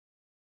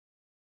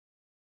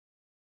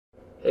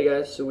Hey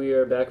guys, so we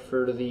are back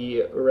for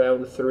the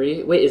round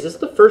three. Wait, is this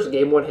the first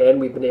game one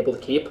hand we've been able to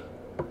keep?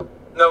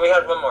 No, we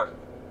had one more.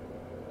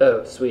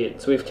 Oh,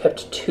 sweet. So we've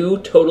kept 2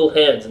 total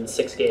hands in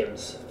 6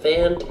 games.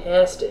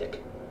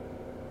 Fantastic.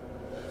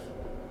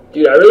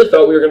 Dude, I really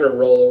thought we were going to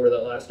roll over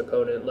that last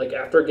opponent. Like,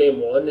 after game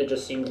one, it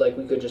just seemed like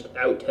we could just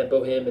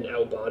out-tempo him and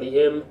out-body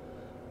him.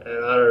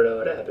 And I don't know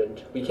what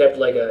happened. We kept,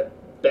 like, a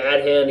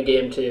bad hand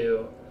game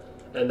two,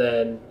 and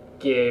then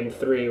game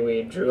three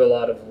we drew a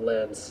lot of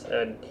lens,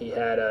 and he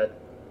had a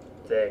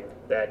thing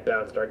that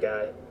bounced our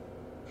guy.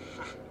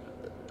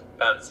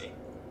 Bouncy.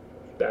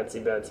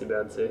 Bouncy, bouncy,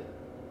 bouncy.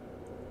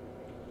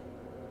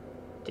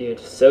 Dude,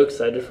 so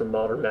excited for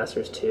Modern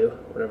Masters 2,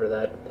 whenever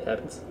that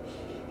happens.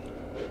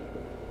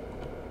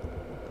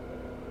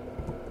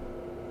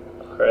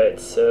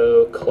 Alright,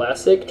 so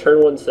classic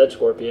turn 1 Sedge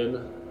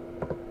Scorpion.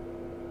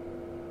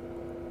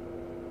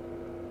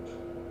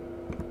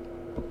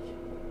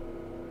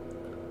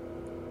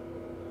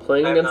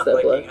 Playing I'm against not that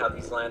liking black. how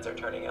these lands are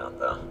turning out,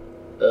 though.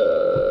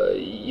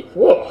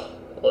 Whoa.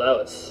 Well, that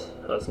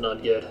was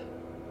not good.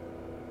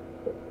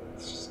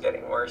 It's just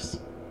getting worse.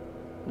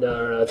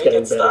 No, it's Make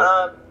getting it better.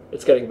 stop.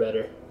 It's getting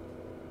better.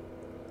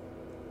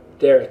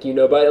 Derek, you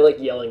know by like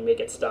yelling "make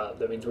it stop,"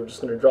 that means we're just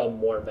gonna draw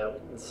more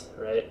mountains,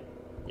 right?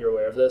 You're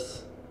aware of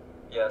this?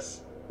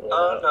 Yes. Well,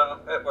 Oh,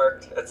 no, it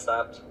worked. It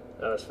stopped.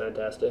 that was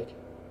fantastic.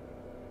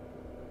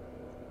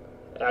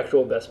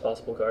 Actual best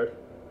possible card.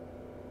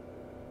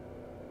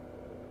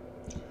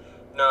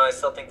 No, I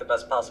still think the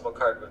best possible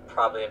card would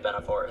probably have been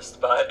a forest,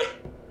 but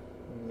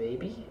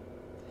Maybe?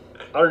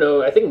 I don't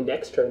know. I think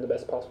next turn the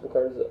best possible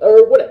card is...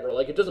 Or whatever.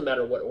 Like, it doesn't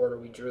matter what order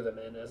we drew them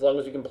in. As long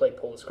as we can play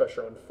Polis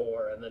Crusher on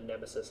 4 and then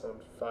Nemesis on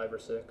 5 or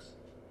 6.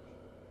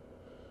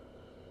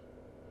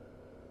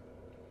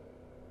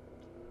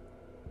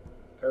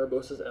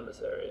 Erebos'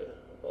 Emissary.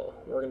 Well,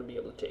 we're going to be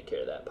able to take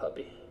care of that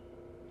puppy.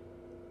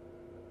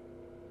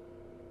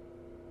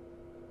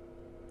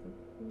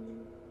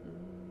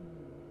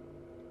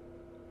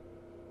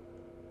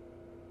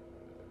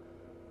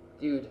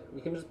 Dude, we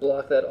can just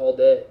block that all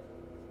day.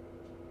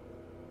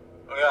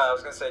 yeah, I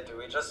was gonna say, do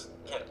we just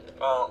can't?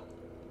 Well,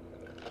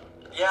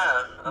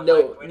 yeah.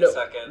 Wait a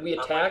second. We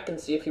attack and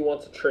see if he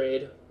wants to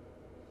trade.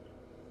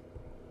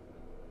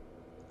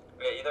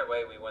 Yeah, either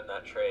way, we win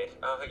that trade.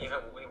 Oh,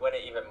 we win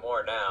it even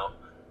more now.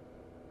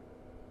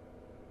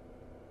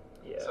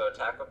 Yeah. So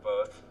attack with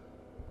both.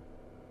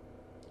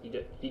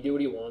 He do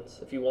what he wants.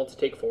 If he wants to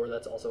take 4,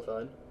 that's also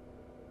fine.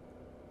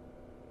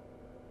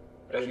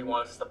 If he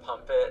wants to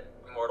pump it,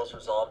 Immortal's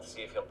Resolve to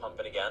see if he'll pump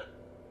it again.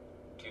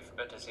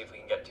 To see if we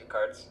can get 2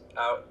 cards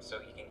out so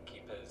he can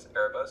keep his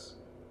Erebos.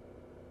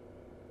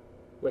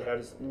 Wait, how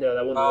does... No,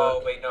 that wouldn't Oh,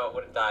 work. wait, no, it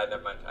would have died.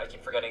 Never mind. I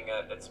keep forgetting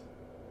it's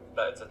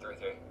a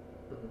 3-3.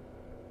 Mhm.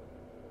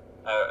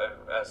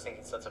 I was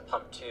thinking since a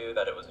pump 2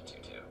 that it was a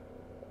 2-2.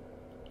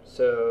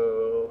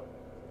 So...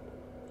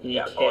 He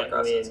Yeah, can't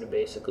win,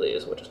 basically,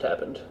 is what just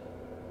happened.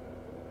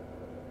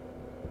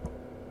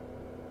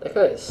 That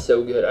guy is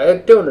so good. I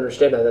don't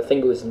understand how that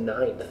thing goes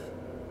 9th.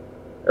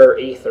 Or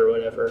 8th or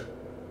whatever.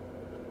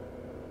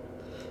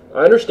 I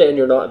understand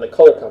you're not in the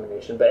color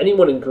combination, but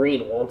anyone in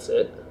green wants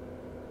it.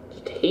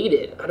 Just hate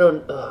it. I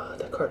don't... Ugh,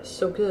 that card is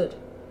so good.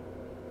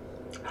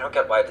 I don't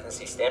get why I didn't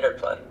see standard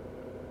play.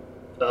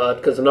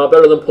 Because I'm not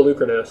better than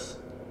Pelucranos.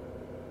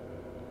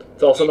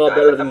 It's also not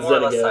better than I'm more or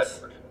less Xenagos.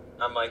 sideboard.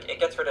 I'm like, it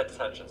gets rid of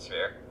Detention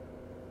Sphere.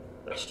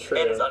 That's true.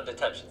 And it's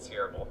undetention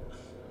sphereable.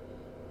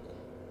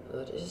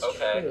 That is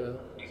Okay. true.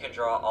 You can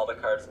draw all the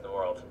cards in the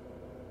world.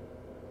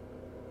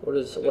 What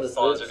is As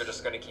long as this? you're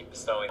just going to keep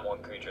bestowing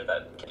one creature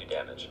that can do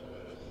damage.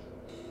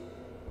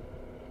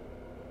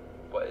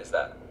 What is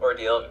that?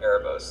 Ordeal of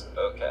Erebos.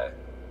 Okay.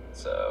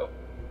 So...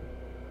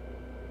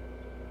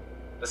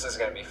 This is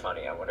going to be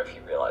funny. I wonder if he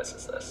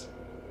realizes this.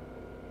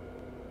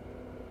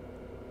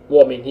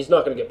 Well, I mean, he's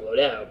not going to get blowed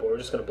out, but we're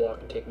just going to block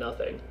and take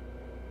nothing.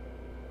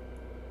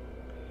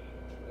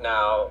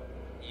 Now,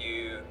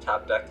 you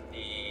top deck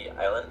the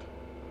island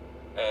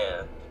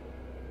and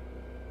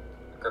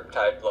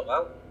Griptide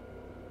Blowout.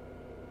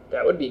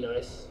 That would be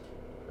nice.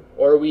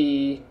 Or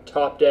we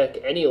top deck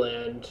any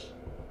land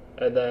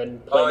and then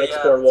play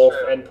Mixborn that's Wolf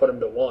true. and put him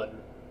to 1.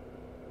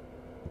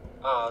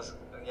 Oh,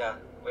 yeah.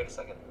 Wait a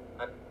second.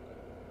 4,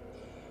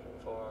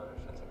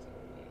 5, 6, 7,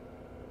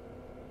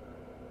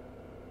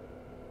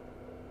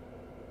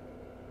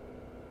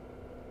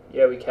 8.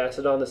 Yeah, we cast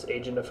it on this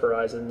Agent of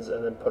Horizons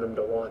and then put him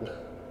to 1.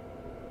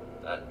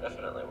 That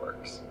definitely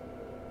works.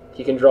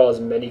 He can draw as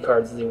many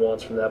cards as he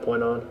wants from that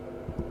point on.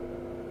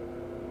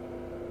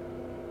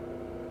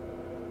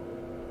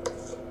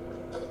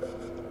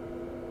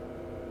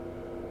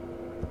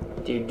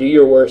 Dude, do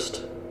your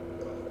worst.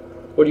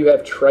 What do you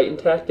have, Triton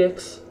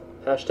Tactics?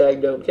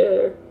 Hashtag don't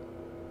care.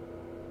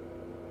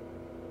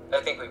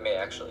 I think we may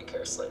actually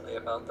care slightly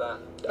about that.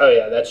 Oh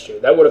yeah, that's true.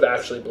 That would have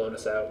actually blown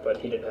us out, but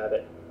he didn't have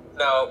it.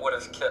 No, it would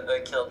have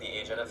killed the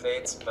Agent of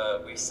Fates,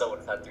 but we still would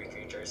have had 3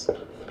 creatures.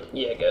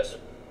 Yeah, I guess.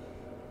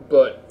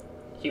 But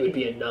he would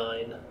be a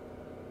 9.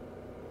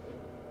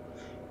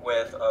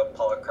 With a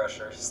Polar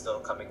Crusher still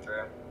coming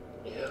through.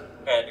 Yeah.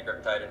 And a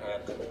Griptide in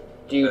hand.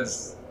 Dude,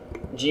 'Cause-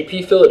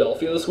 GP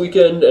Philadelphia this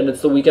weekend, and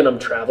it's the weekend I'm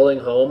traveling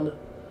home,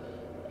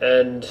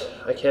 and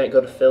I can't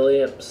go to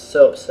Philly. I'm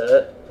so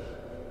upset.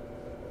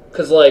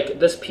 Because, like,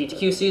 this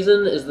PTQ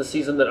season is the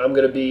season that I'm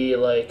going to be,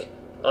 like,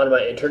 on my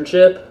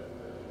internship,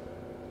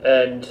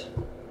 and,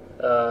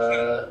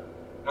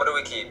 What do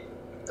we keep?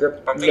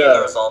 Grip... I'm thinking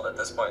the Resolve at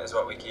this point is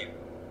what we keep.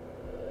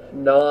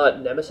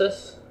 Not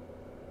Nemesis?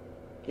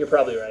 You're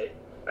probably right.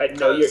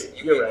 No,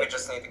 you're right. We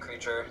just need the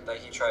creature that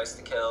he tries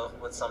to kill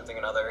with something or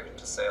another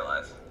to stay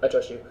alive. I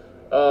trust you.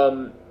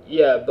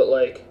 Yeah, but,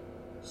 like,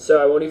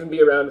 so I won't even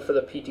be around for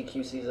the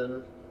PTQ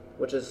season,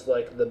 which is,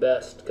 like, the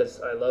best, because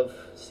I love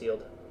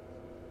Sealed.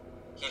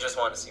 He just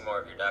wanted to see more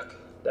of your deck.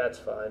 That's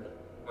fine.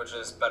 Which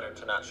is better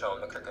to not show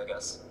him the trick, I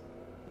guess.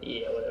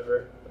 Yeah,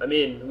 whatever. I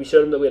mean, we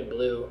showed him that we had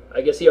blue.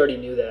 I guess he already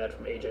knew that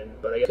from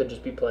Agent, but I guess he could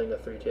just be playing a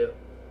 3-2.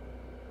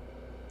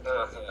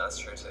 Oh, yeah, that's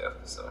true too,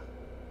 so...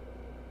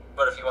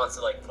 But if he wants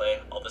to, like,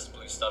 play all this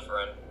blue stuff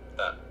around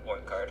that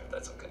one card,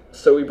 that's okay.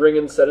 So we bring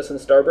in Citizen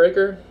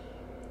Starbreaker?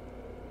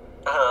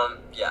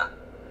 Yeah.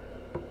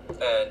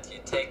 And you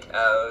take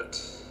out...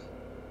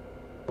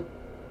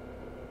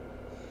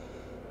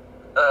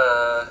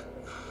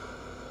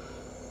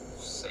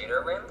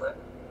 Satyr Rambler?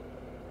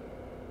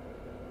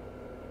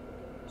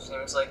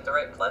 Seems like the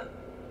right play.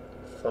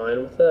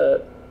 Fine with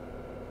that.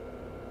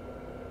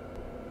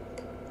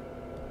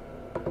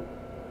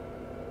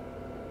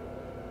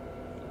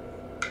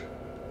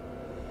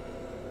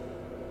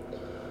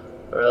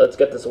 Alright, let's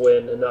get this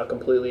win and not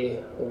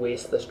completely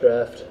waste this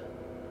draft.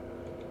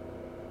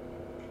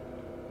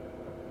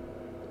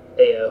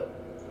 Ayo.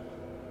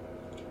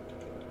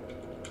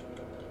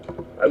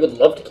 I would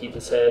love to keep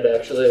this hand,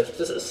 actually.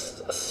 This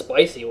is a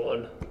spicy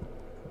one.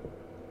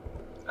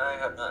 I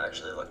have not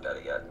actually looked at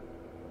it yet.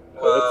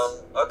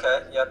 Oh, Well,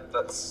 okay, yep,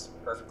 that's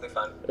perfectly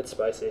fine. It's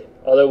spicy.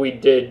 Although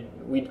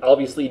we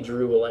obviously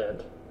drew a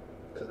land.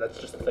 Because that's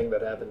just the thing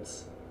that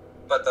happens.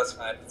 But that's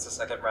fine, it's a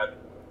second red.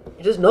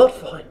 It is not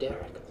fine,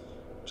 Derek.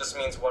 Just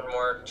means one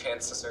more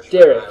chance to search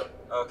Derek. for it.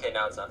 Okay,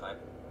 now it's not fine.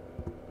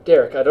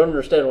 Derek, I don't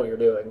understand what you're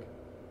doing.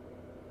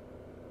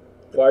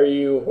 Why are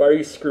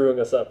you screwing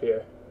us up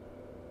here?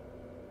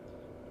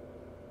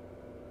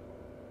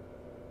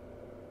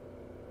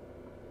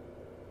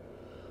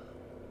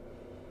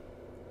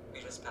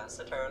 We just passed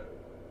the turn.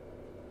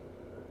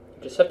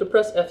 You just have to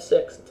press F6.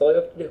 That's all you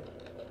have to do.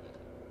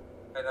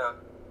 I know.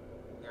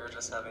 You were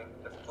just having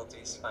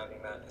difficulties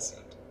finding that, it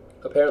seemed.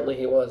 Apparently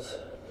he was.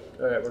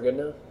 Alright, we're good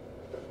now?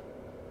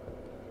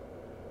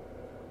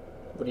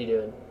 What are you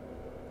doing?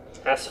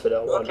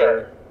 Asphodel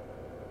Wanderer.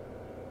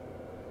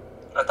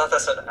 I thought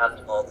that said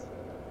asphalt.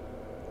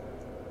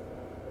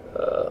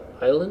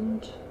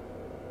 Island?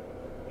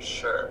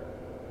 Sure.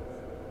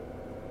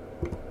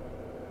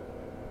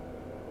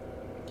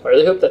 I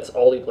really hope that's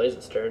all he plays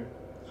this turn.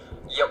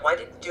 Yeah, why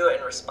did you do it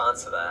in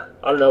response to that?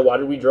 I don't know, why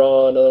did we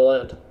draw another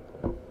land?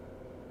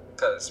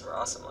 Because we're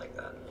awesome like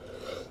that.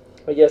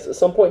 I guess at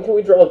some point, can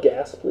we draw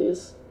gas,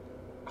 please?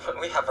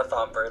 We have a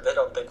Thomper, they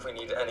don't think we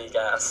need any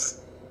gas.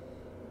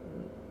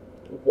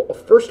 Well,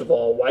 first of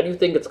all, why do you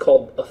think it's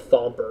called a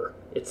thomper?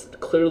 It's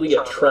clearly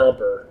a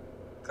tromper.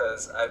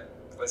 Because I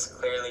was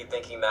clearly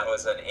thinking that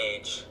was an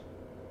age.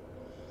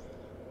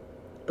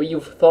 But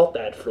you've thought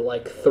that for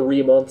like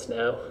 3 months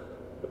now.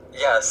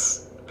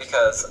 Yes,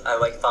 because I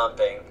like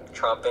thomping.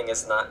 Tromping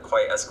is not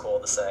quite as cool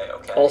to say,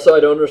 okay? Also, I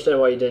don't understand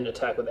why you didn't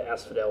attack with the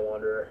Asphodel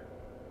Wanderer.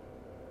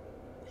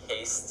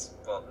 Haste?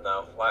 Well,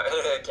 no. Why?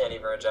 It can't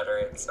even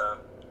regenerate, so...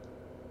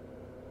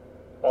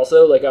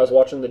 Also, like, I was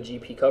watching the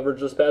GP coverage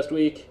this past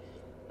week,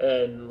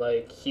 and,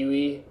 like,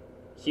 Huey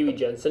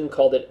Jensen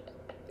called it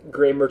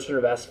Grey Merchant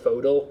of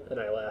Asphodel, and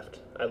I laughed.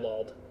 I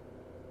lolled.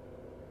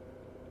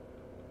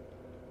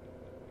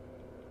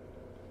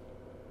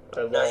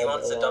 Now he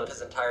wants to dump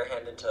his entire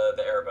hand into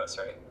the Erebus,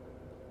 right?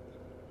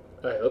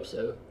 I hope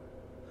so.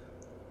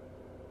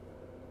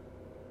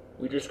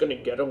 We just gonna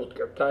get him with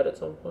Griptide at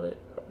some point?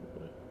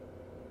 Probably.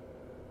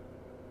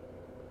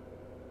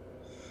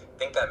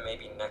 Think that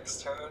maybe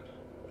next turn?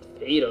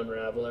 Fate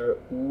Unraveler.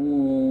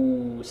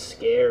 Ooh,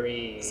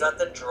 scary. Is that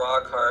the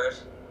draw card?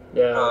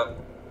 Yeah.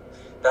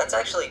 That's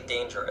actually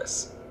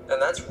dangerous.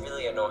 And that's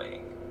really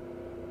annoying.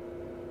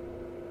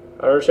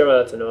 I don't understand why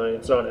that's annoying.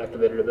 It's not an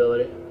activated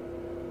ability.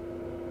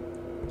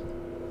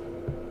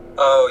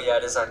 Oh, yeah,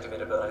 it is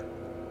activated ability.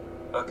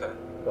 Okay.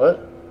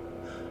 What?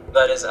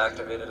 That is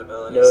activated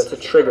ability. No, it's a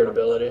triggered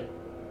ability.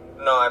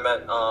 No, I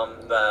meant,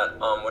 that,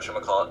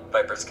 whatchamacallit,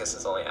 Viper's Kiss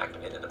is only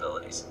activated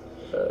abilities.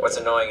 What's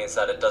annoying is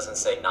that it doesn't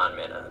say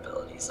non-mana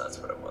abilities, that's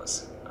what it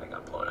was. I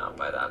got blown out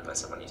by that by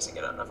someone using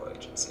it on a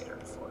Voyage Insider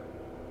before.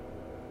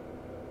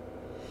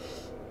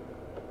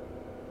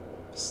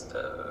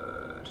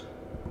 Bestowed.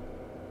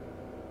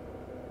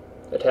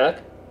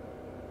 Attack?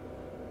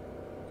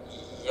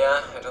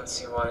 Yeah, I don't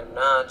see why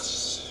not.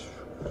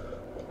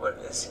 What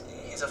is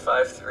he? He's a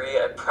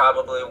 5/3. I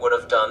probably would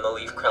have done the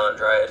Leaf Crown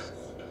Dryad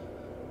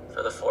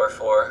for the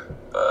 4/4,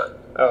 but...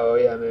 Oh,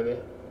 yeah, maybe.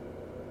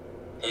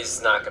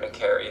 He's not going to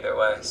care either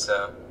way,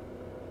 so...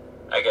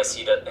 I guess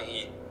he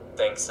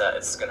thinks that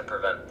it's going to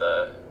prevent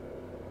the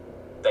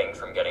thing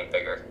from getting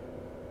bigger.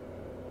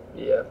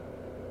 Yeah.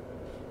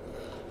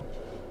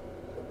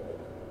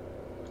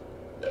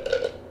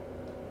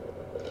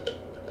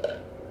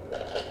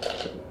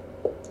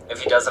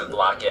 If he doesn't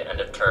block it end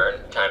of turn,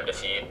 time to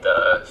feed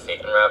the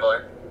Fate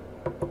Unraveler.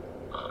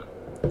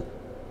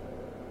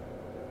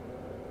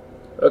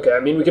 Okay,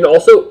 I mean, we can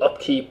also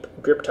upkeep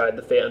Griptide,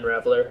 the Fate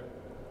Unraveler.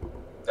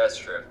 That's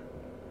true.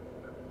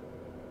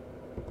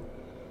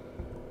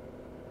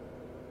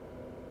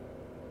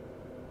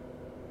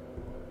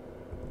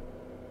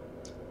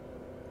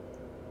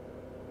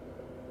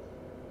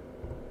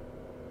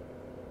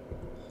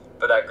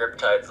 But that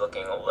Griptide's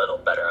looking a little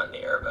better on the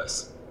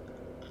Erebos.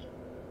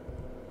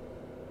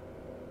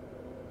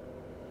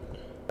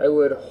 I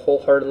would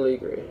wholeheartedly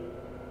agree.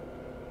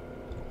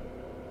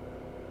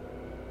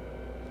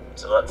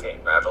 So let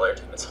Fate Unraveler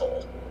do its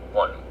whole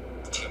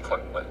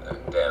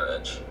 2.1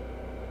 damage.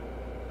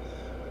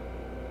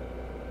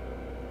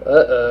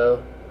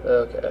 Uh-oh.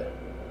 Okay.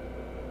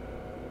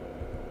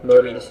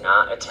 Do we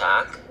not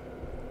attack?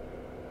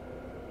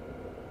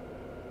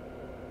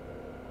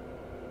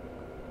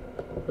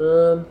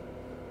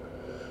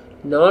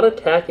 Not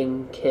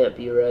attacking can't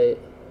be right.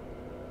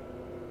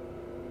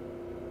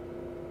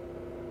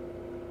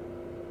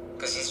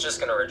 Because he's just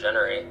going to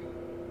regenerate.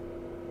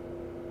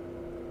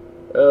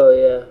 Oh,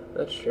 yeah,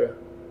 that's true.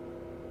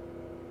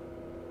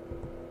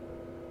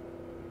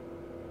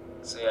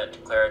 So yeah,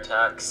 declare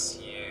attacks,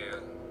 you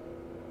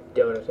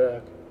Don't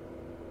attack.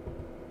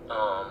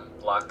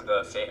 block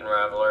the Fate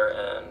Unraveler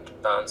and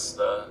bounce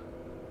the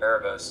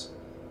Erebos.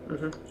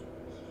 Mm-hmm.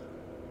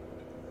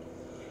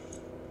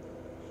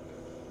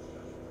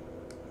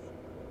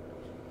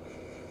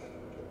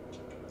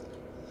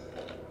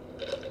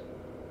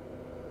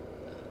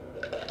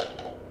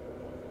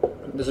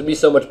 This would be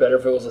so much better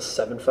if it was a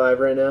 7-5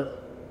 right now.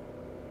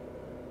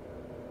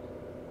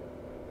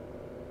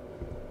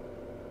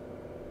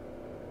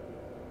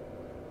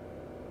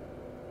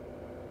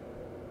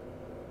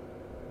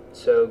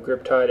 So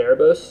Griptide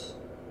Erebos.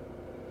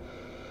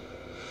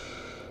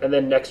 And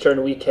then next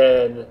turn we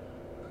can...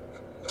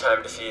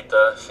 Time to feed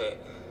the Fate.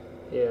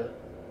 Yeah.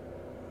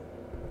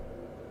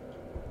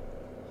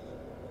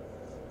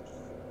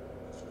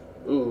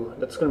 Ooh,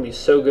 that's going to be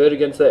so good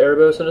against the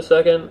Erebos in a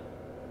second.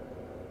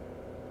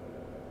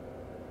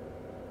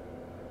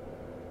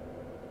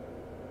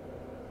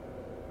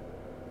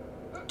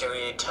 Do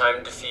we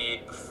time to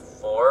feed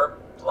before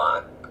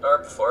block or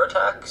before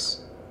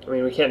attacks? I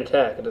mean, we can't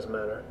attack, it doesn't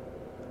matter.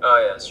 Oh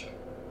yeah, that's true.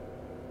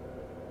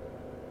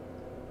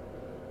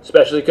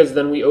 Especially because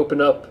then we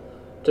open up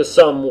to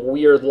some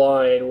weird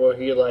line where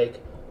he, like,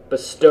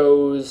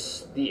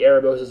 bestows the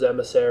Erebos'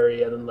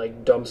 emissary and then,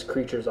 like, dumps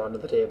creatures onto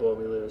the table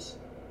and we lose.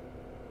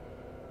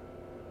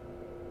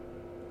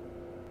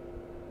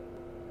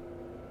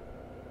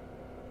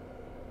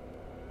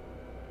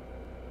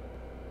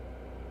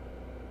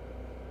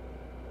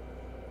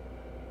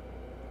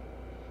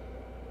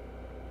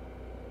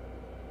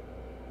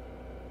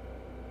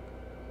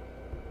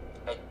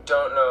 I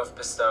don't know if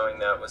bestowing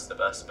that was the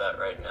best bet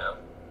right now.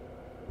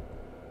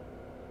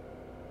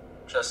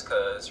 Just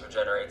because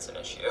regenerate's an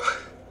issue.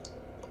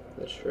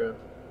 That's true.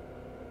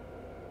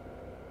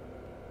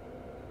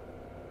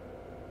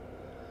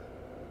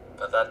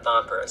 But that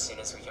Thomper, as soon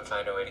as we can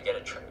find a way to get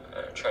a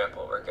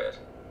trample, we're good.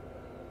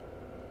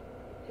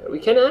 Yeah, we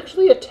can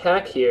actually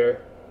attack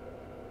here.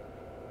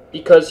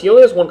 Because he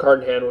only has one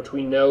card in hand, which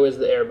we know is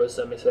the Erebos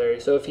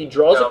emissary. So if he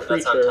draws a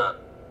creature... That's on top.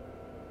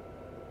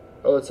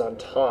 Oh, it's on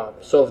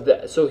top.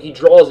 So he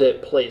draws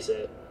it, plays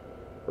it,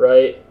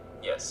 right?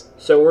 Yes.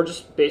 So we're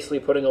just basically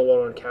putting a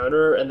 1/1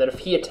 counter, and then if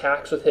he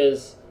attacks with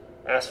his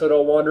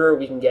Asphodel Wanderer,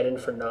 we can get in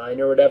for 9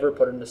 or whatever,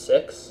 put him to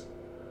 6.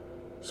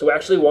 So we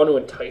actually want to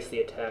entice the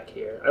attack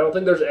here. I don't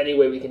think there's any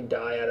way we can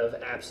die out of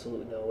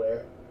absolute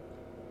nowhere.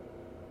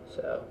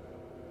 So.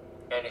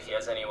 And if he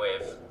has any way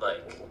of,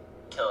 like,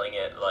 killing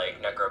it,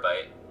 like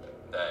Necrobite,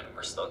 then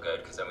we're still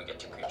good, because then we get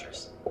 2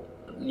 creatures.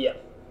 Yeah.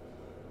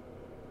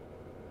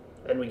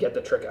 And we get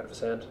the trick out of his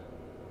hand.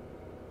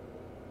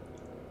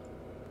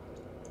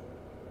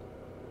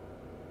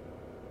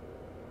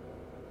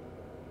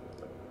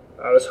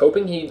 I was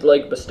hoping he'd,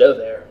 like, bestow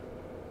there.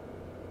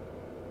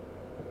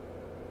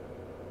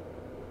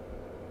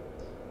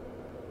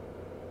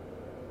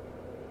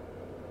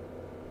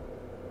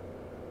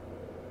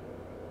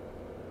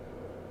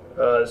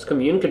 This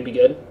commune could be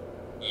good.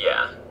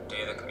 Yeah,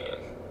 do the commune.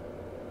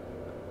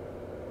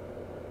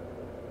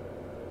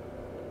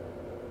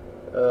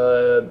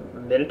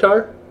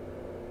 Minotaur?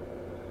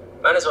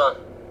 Might as well.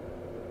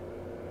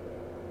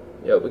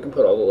 Yeah, we can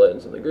put all the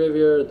lands in the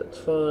graveyard, that's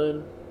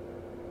fine.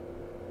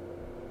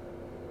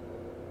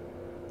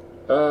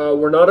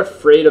 We're not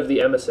afraid of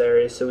the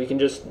emissaries, so we can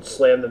just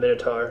slam the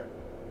Minotaur.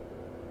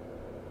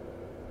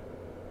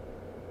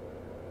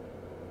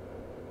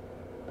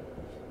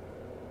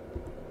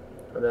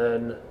 And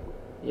then,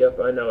 yep,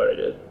 I know what I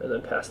did. And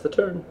then pass the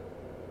turn.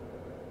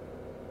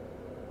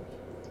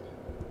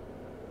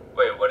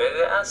 Wait, what did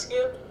it ask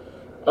you?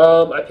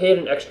 I paid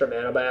an extra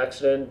mana by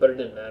accident, but it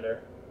didn't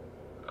matter.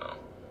 Oh.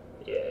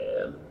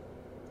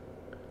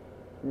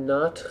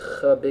 Not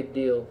a big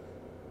deal.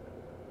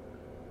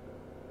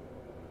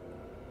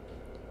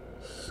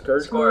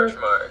 Scourge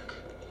mark.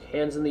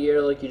 Hands in the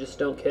air like you just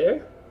don't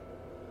care.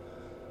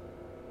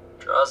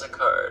 Draws a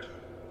card.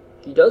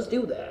 He does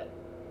do that.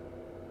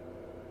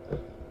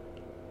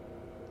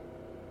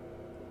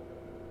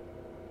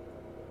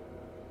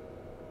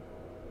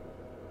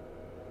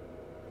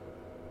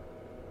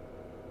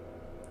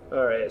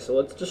 Alright, so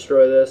let's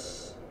destroy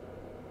this.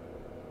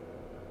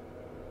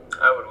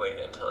 I would wait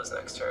until his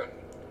next turn.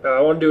 I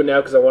want to do it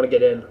now because I want to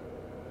get in.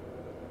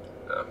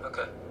 Oh,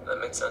 okay. That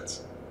makes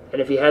sense.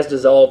 And if he has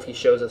Dissolve, he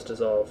shows us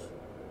Dissolve.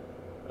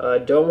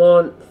 Don't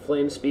want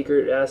Flame Speaker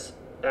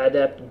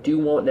Adept, do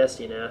want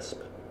Nesting Asp.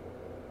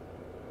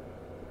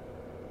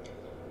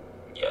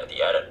 Yeah,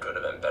 the Adept would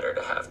have been better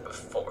to have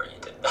before you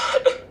did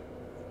that.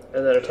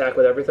 And then attack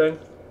with everything?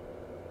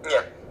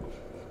 Yeah.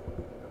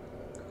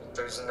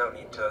 There's no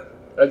need to...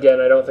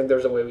 Again, I don't think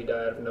there's a way we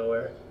die out of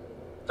nowhere.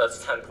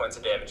 That's 10 points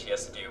of damage he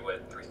has to do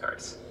with 3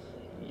 cards.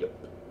 Yep.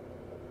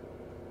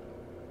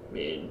 I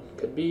mean,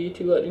 could be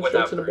 2 Lightning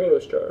Without Strikes and a green.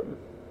 Boros Charm.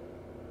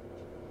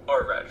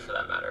 Or red, for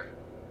that matter.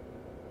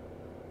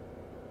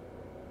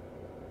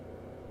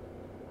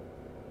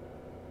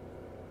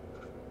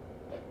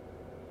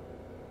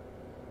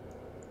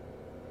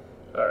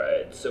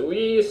 Alright, so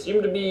we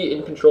seem to be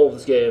in control of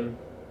this game.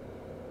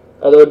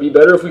 Although it'd be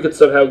better if we could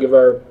somehow give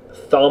our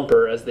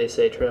Thomper, as they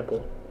say,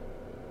 trample.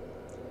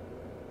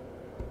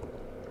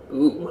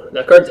 Ooh,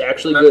 that card's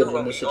actually good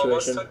in this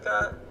situation. Took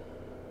that?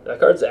 That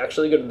card's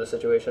actually good in this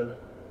situation.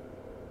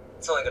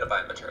 It's only going to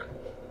buy him a turn.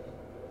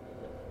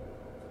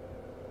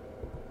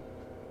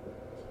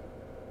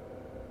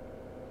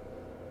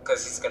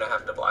 Because he's going to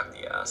have to block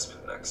the Asp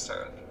next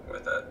turn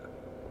with it.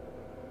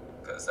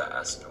 Because the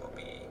Asp will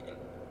be in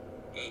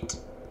 8,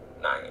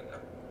 9.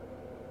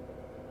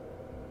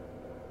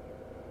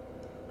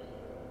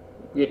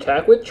 We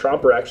attack with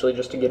Tromper actually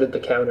just to get at the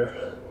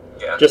counter.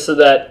 Yeah. Just so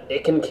that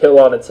it can kill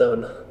on its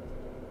own.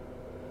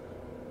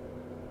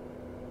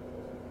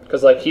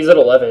 Because, like, he's at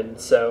 11,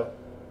 so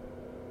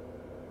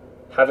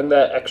having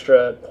that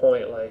extra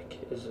point, like,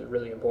 is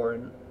really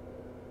important.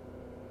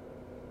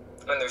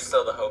 And there's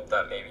still the hope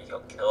that maybe he'll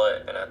kill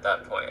it, and at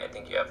that point, I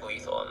think you have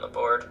lethal on the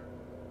board.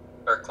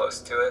 Or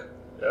close to it.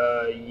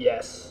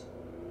 Yes.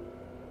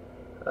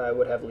 I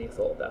would have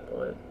lethal at that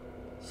point.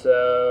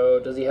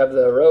 So, does he have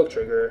the heroic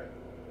trigger?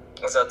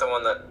 Is that the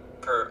one that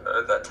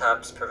that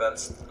taps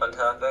prevents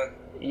untapping?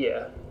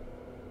 Yeah.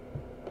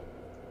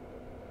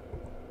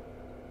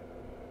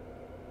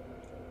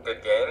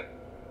 Good game.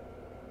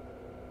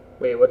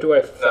 Wait, what do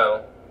I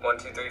No. 1,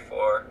 2, 3,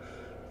 4,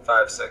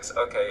 5, 6.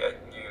 Okay, yeah,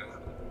 you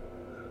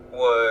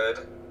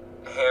would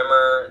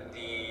hammer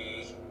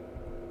the...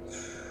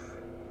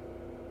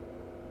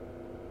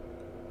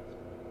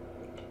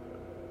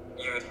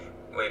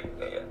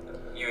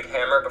 You'd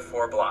hammer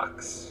before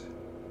blocks.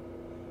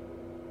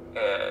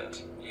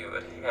 And you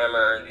would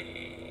hammer the...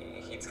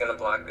 He's gonna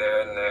block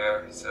there and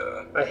there,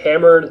 so... I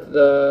hammered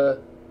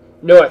the...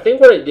 No, I think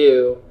what I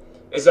do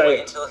is you wait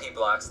until he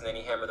blocks, and then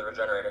you hammer the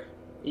regenerator.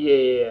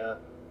 Yeah.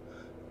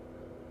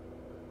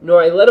 No,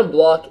 I let him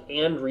block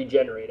and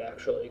regenerate,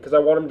 actually, because I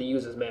want him to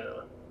use his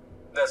mana.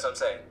 That's what I'm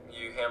saying.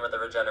 You hammer the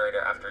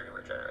regenerator after he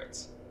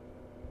regenerates.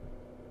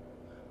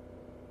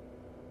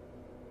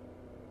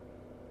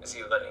 Is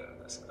he letting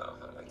this... Oh,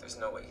 I'm like, there's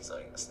no way he's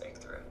letting the snake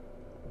through.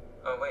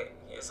 Oh, wait.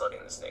 He is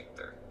letting the snake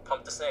through.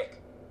 Pump the snake.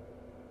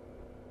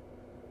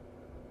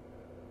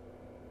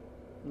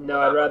 No,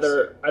 I'd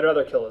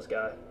rather kill this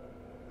guy.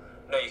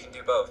 No, you can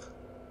do both.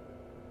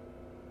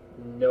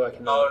 No, I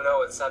cannot. Oh,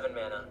 no, it's 7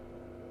 mana.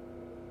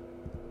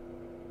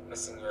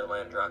 Missing your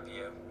land drop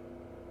you.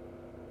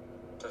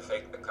 To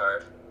fake the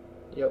card.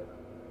 Yep.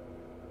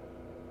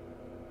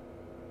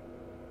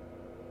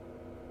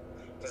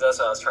 Because that's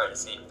what I was trying to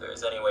see, if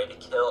there's any way to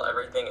kill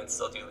everything and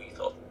still do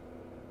lethal.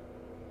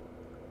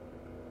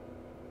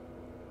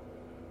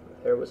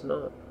 There was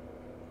not.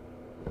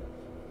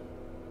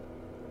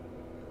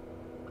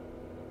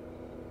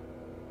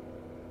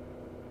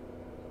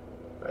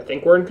 I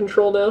think we're in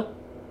control now.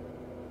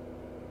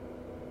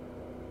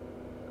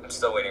 I'm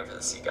still waiting for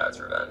the Sea God's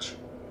Revenge.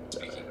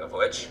 Speaking of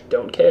which.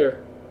 Don't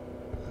care.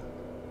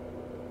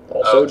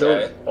 Also,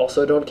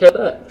 okay. don't care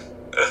that.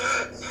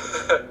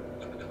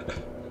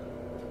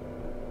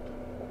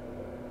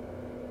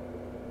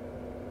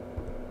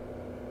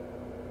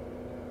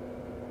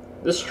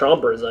 This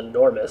Tromper is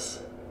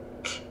enormous.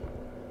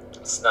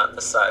 It's not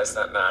the size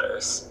that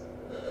matters.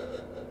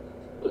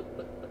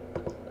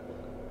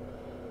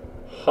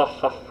 Ha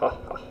ha ha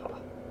ha ha.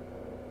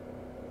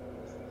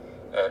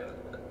 And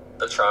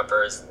the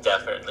Tromper is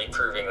definitely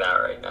proving that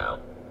right now.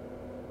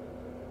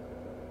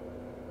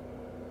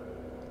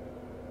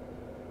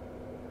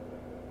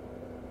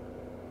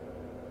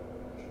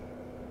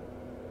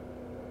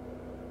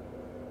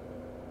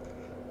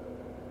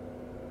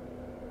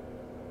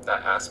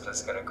 That Asp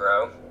is gonna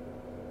grow.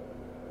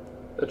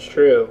 That's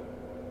true.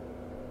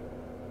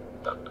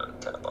 Don't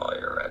untap all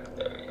your red.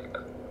 There you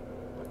go.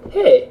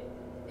 Hey,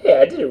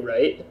 I did it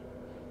right.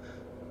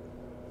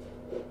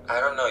 I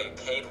don't know, you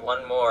paid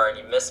one more and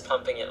you missed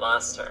pumping it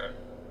last turn.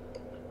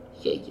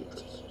 Yeah.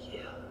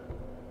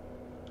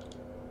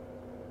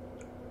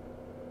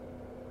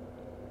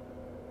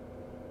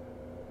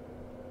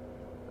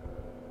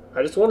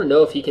 I just want to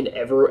know if he can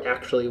ever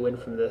actually win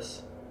from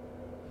this.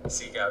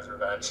 Sea God's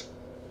Revenge.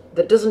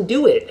 That doesn't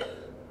do it.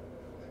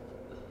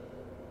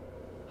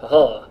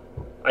 Haha.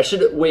 I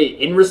should... Wait,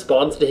 in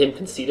response to him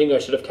conceding, I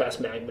should have cast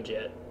Magma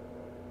Jet.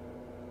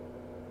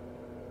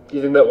 Do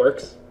you think that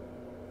works?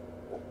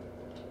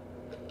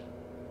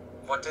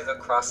 What do the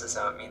crosses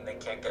out mean? They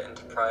can't get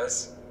into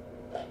prize?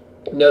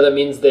 No, that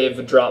means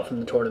they've dropped from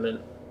the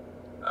tournament.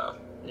 Oh.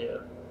 Yeah.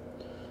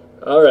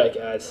 Alright,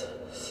 guys.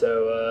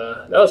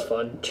 So, that was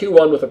fun.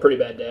 2-1 with a pretty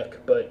bad deck,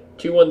 but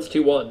 2-1's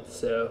 2-1,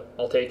 so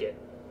I'll take it.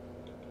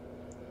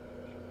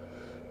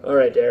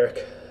 Alright,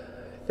 Derek.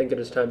 I think it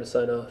is time to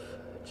sign off.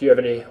 Do you have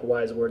any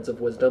wise words of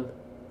wisdom?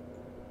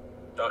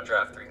 Don't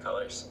draft 3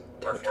 colors.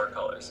 Or 4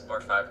 colors. Or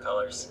 5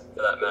 colors,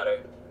 for that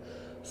matter.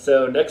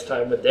 So, next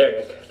time with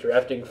Derek,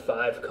 drafting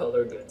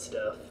 5-color good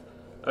stuff.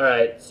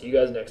 Alright, see you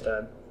guys next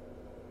time.